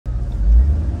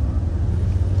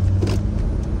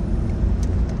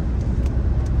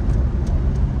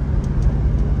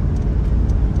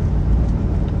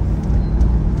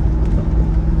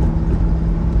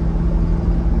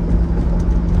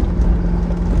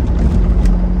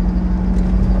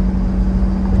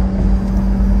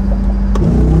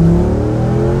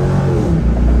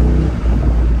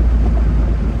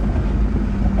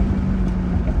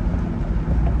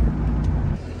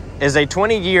Is a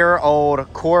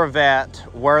 20-year-old Corvette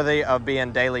worthy of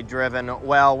being daily driven?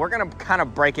 Well, we're going to kind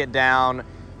of break it down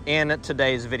in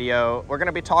today's video. We're going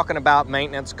to be talking about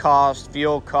maintenance costs,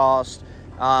 fuel costs,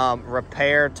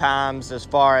 repair times, as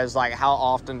far as like how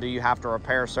often do you have to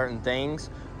repair certain things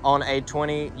on a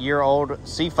 20-year-old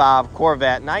C5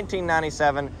 Corvette.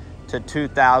 1997 to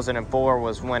 2004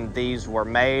 was when these were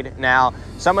made. Now,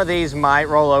 some of these might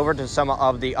roll over to some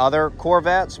of the other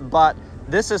Corvettes, but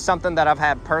this is something that I've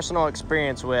had personal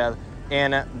experience with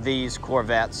in these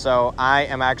Corvettes. So I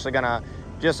am actually gonna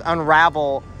just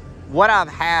unravel what I've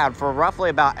had for roughly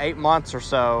about 8 months or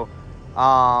so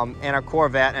in a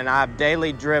Corvette, and I've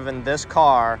daily driven this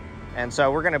car. And so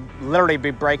we're gonna literally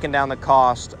be breaking down the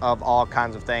cost of all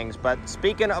kinds of things. But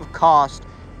speaking of cost,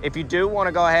 if you do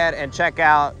wanna go ahead and check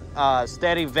out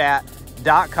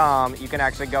steadyvet.com, you can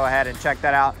actually go ahead and check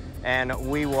that out. And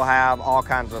we will have all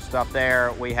kinds of stuff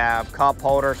there. We have cup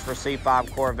holders for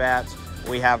C5 Corvettes.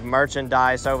 We have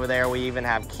merchandise over there. We even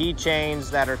have keychains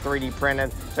that are 3D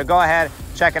printed. So go ahead,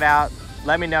 check it out.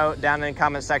 Let me know down in the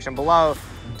comment section below,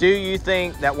 do you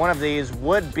think that one of these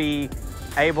would be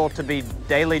able to be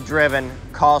daily driven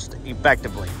cost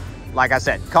effectively? Like I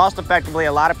said, cost effectively,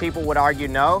 a lot of people would argue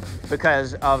no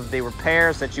because of the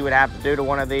repairs that you would have to do to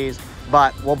one of these,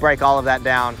 but we'll break all of that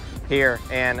down here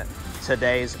in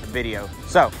today's video.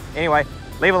 So anyway,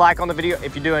 leave a like on the video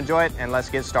if you do enjoy it, and let's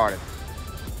get started.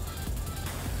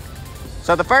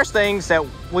 So the first things that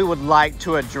we would like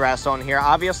to address on here,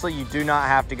 obviously you do not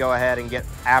have to go ahead and get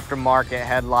aftermarket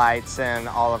headlights and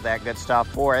all of that good stuff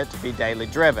for it to be daily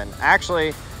driven.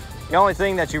 Actually, the only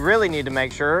thing that you really need to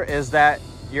make sure is that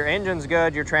your engine's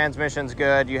good, your transmission's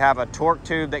good, you have a torque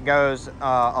tube that goes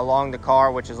along the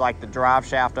car, which is like the drive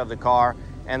shaft of the car,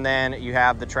 and then you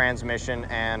have the transmission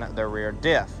and the rear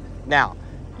diff. Now,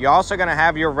 you're also gonna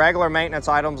have your regular maintenance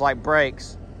items like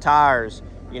brakes, tires,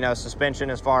 you know, suspension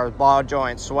as far as ball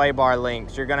joints, sway bar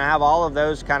links. You're gonna have all of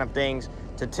those kind of things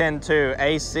to tend to.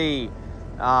 AC,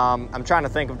 I'm trying to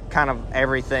think of kind of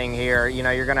everything here. You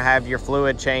know, you're gonna have your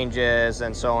fluid changes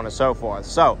and so on and so forth.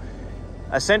 So,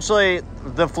 essentially,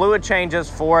 the fluid changes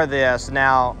for this,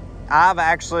 now, I've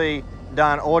actually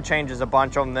done oil changes a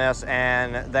bunch on this,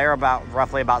 and they're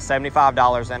roughly about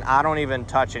 $75, and I don't even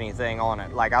touch anything on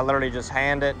it. Like, I literally just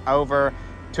hand it over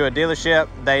to a dealership,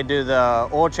 they do the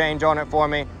oil change on it for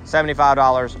me,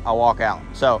 $75, I walk out.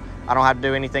 So I don't have to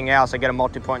do anything else. I get a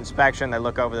multi-point inspection, they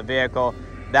look over the vehicle.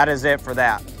 That is it for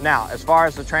that. Now, as far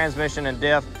as the transmission and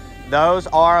diff, those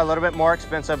are a little bit more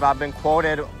expensive. I've been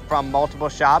quoted from multiple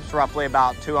shops, roughly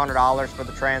about $200 for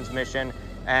the transmission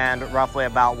and roughly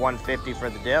about $150 for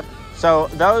the diff. So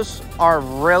those are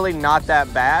really not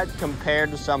that bad compared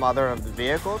to some other of the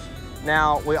vehicles.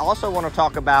 Now, we also want to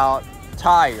talk about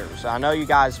tires. I know you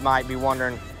guys might be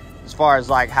wondering as far as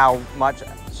like how much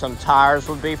some tires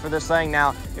would be for this thing.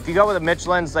 Now, if you go with the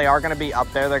Michelin's, they are going to be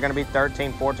up there. They're going to be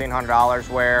 $1,300, $1,400,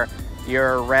 where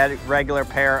your regular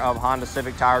pair of Honda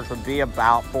Civic tires would be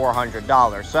about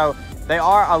 $400. So they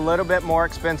are a little bit more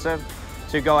expensive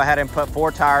to go ahead and put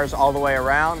 4 tires all the way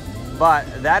around, but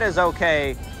that is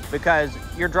okay because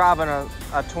you're driving a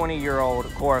 20-year-old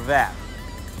Corvette.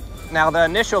 Now, the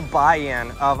initial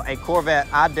buy-in of a Corvette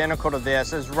identical to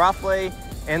this is roughly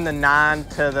in the $9,000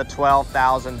 to the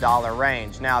 $12,000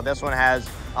 range. Now, this one has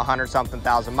 100-something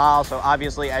thousand miles, so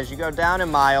obviously as you go down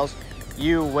in miles,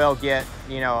 you will get,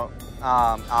 you know,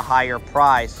 a higher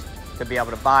price to be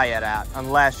able to buy it at,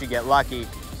 unless you get lucky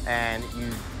and you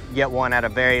get one at a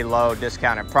very low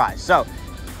discounted price. So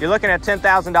you're looking at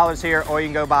 $10,000 here, or you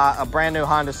can go buy a brand new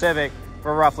Honda Civic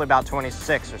for roughly about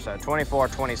 26 or so, 24,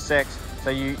 26.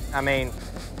 So I mean,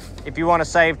 if you want to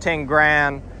save 10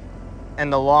 grand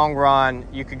in the long run,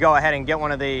 you could go ahead and get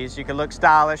one of these. You could look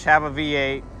stylish, have a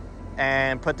V8,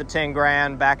 and put the 10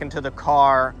 grand back into the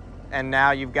car, and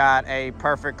now you've got a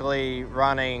perfectly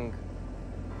running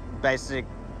basic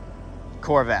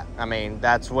Corvette. I mean,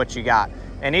 that's what you got.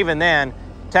 And even then,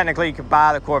 technically you could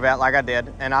buy the Corvette like I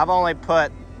did, and I've only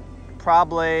put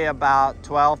probably about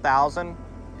 $12,000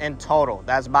 in total.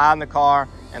 That's buying the car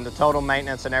and the total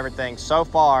maintenance and everything so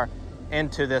far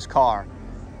into this car.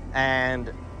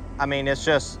 And I mean, it's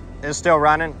still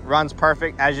running, runs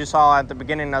perfect. As you saw at the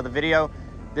beginning of the video,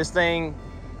 this thing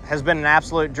has been an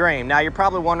absolute dream. Now, you're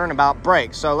probably wondering about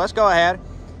brakes. So let's go ahead.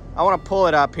 I want to pull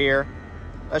it up here.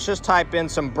 Let's just type in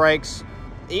some brakes,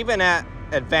 even at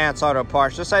Advanced Auto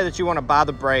Parts. Just say that you want to buy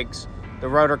the brakes, the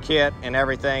rotor kit and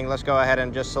everything. Let's go ahead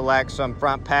and just select some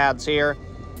front pads here.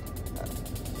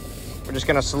 We're just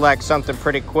gonna select something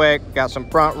pretty quick. Got some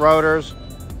front rotors.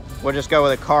 We'll just go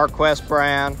with a CarQuest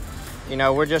brand. You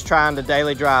know, we're just trying to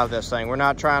daily drive this thing. We're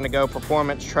not trying to go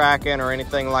performance tracking or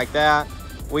anything like that.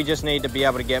 We just need to be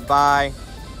able to get by.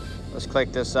 Let's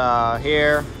click this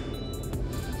here.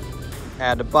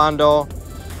 Add the bundle.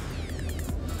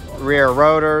 Rear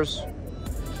rotors.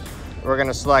 We're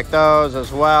gonna select those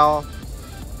as well.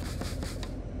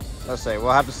 Let's see,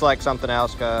 we'll have to select something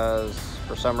else because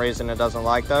for some reason it doesn't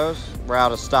like those. We're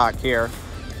out of stock here.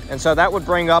 And so that would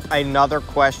bring up another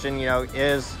question, you know,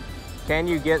 can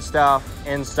you get stuff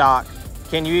in stock?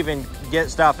 Can you even get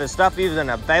stuff? Is stuff even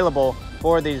available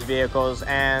for these vehicles?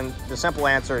 And the simple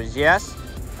answer is yes.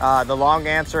 The long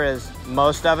answer is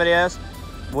most of it is,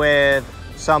 with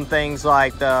some things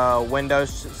like the window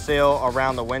seal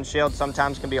around the windshield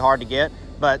sometimes can be hard to get,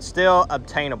 but still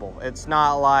obtainable. It's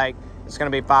not like it's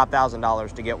going to be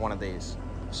 $5,000 to get one of these.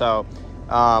 So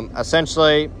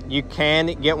essentially you can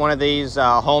get one of these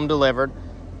home delivered.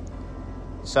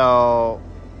 So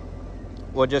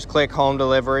we'll just click home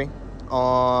delivery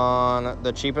on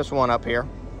the cheapest one up here.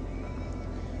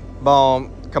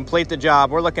 Boom, complete the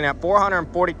job. We're looking at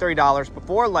 $443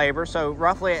 before labor, so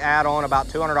roughly add on about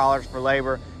 $200 for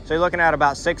labor. So you're looking at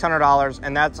about $600,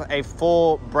 and that's a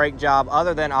full brake job,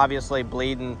 other than obviously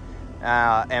bleeding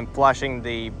and flushing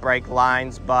the brake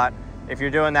lines. But if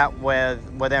you're doing that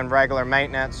within regular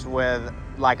maintenance with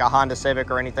like a Honda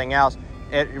Civic or anything else,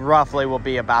 it roughly will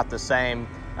be about the same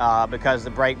because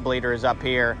the brake bleeder is up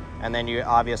here, and then you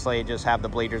obviously just have the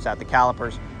bleeders at the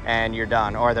calipers and you're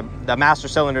done. Or the master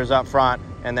cylinder is up front,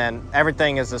 and then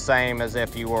everything is the same as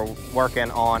if you were working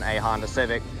on a Honda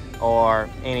Civic or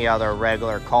any other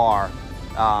regular car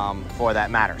for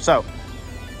that matter. So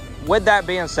with that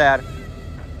being said,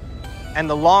 and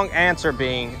the long answer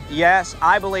being, yes,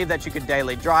 I believe that you could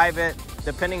daily drive it,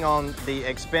 depending on the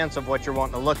expense of what you're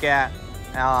wanting to look at,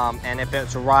 and if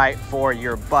it's right for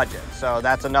your budget. So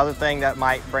that's another thing that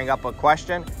might bring up a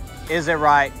question. Is it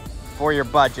right for your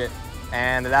budget?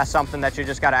 And that's something that you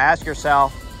just got to ask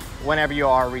yourself whenever you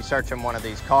are researching one of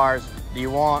these cars. Do you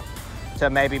want to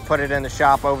maybe put it in the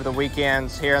shop over the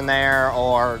weekends here and there,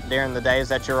 or during the days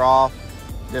that you're off,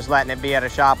 just letting it be at a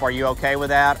shop? Are you okay with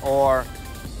that? Or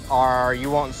are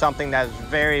you wanting something that's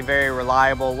very, very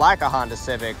reliable, like a Honda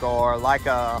Civic or like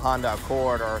a Honda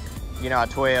Accord, or you know, a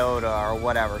Toyota or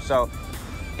whatever? So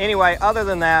anyway, other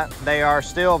than that, they are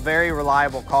still very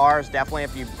reliable cars. Definitely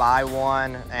if you buy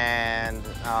one and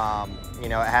you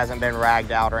know, it hasn't been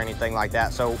ragged out or anything like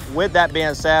that. So with that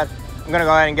being said, I'm gonna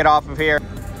go ahead and get off of here.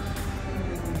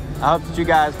 I hope that you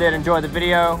guys did enjoy the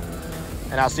video,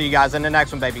 and I'll see you guys in the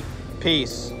next one, baby.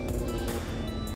 Peace.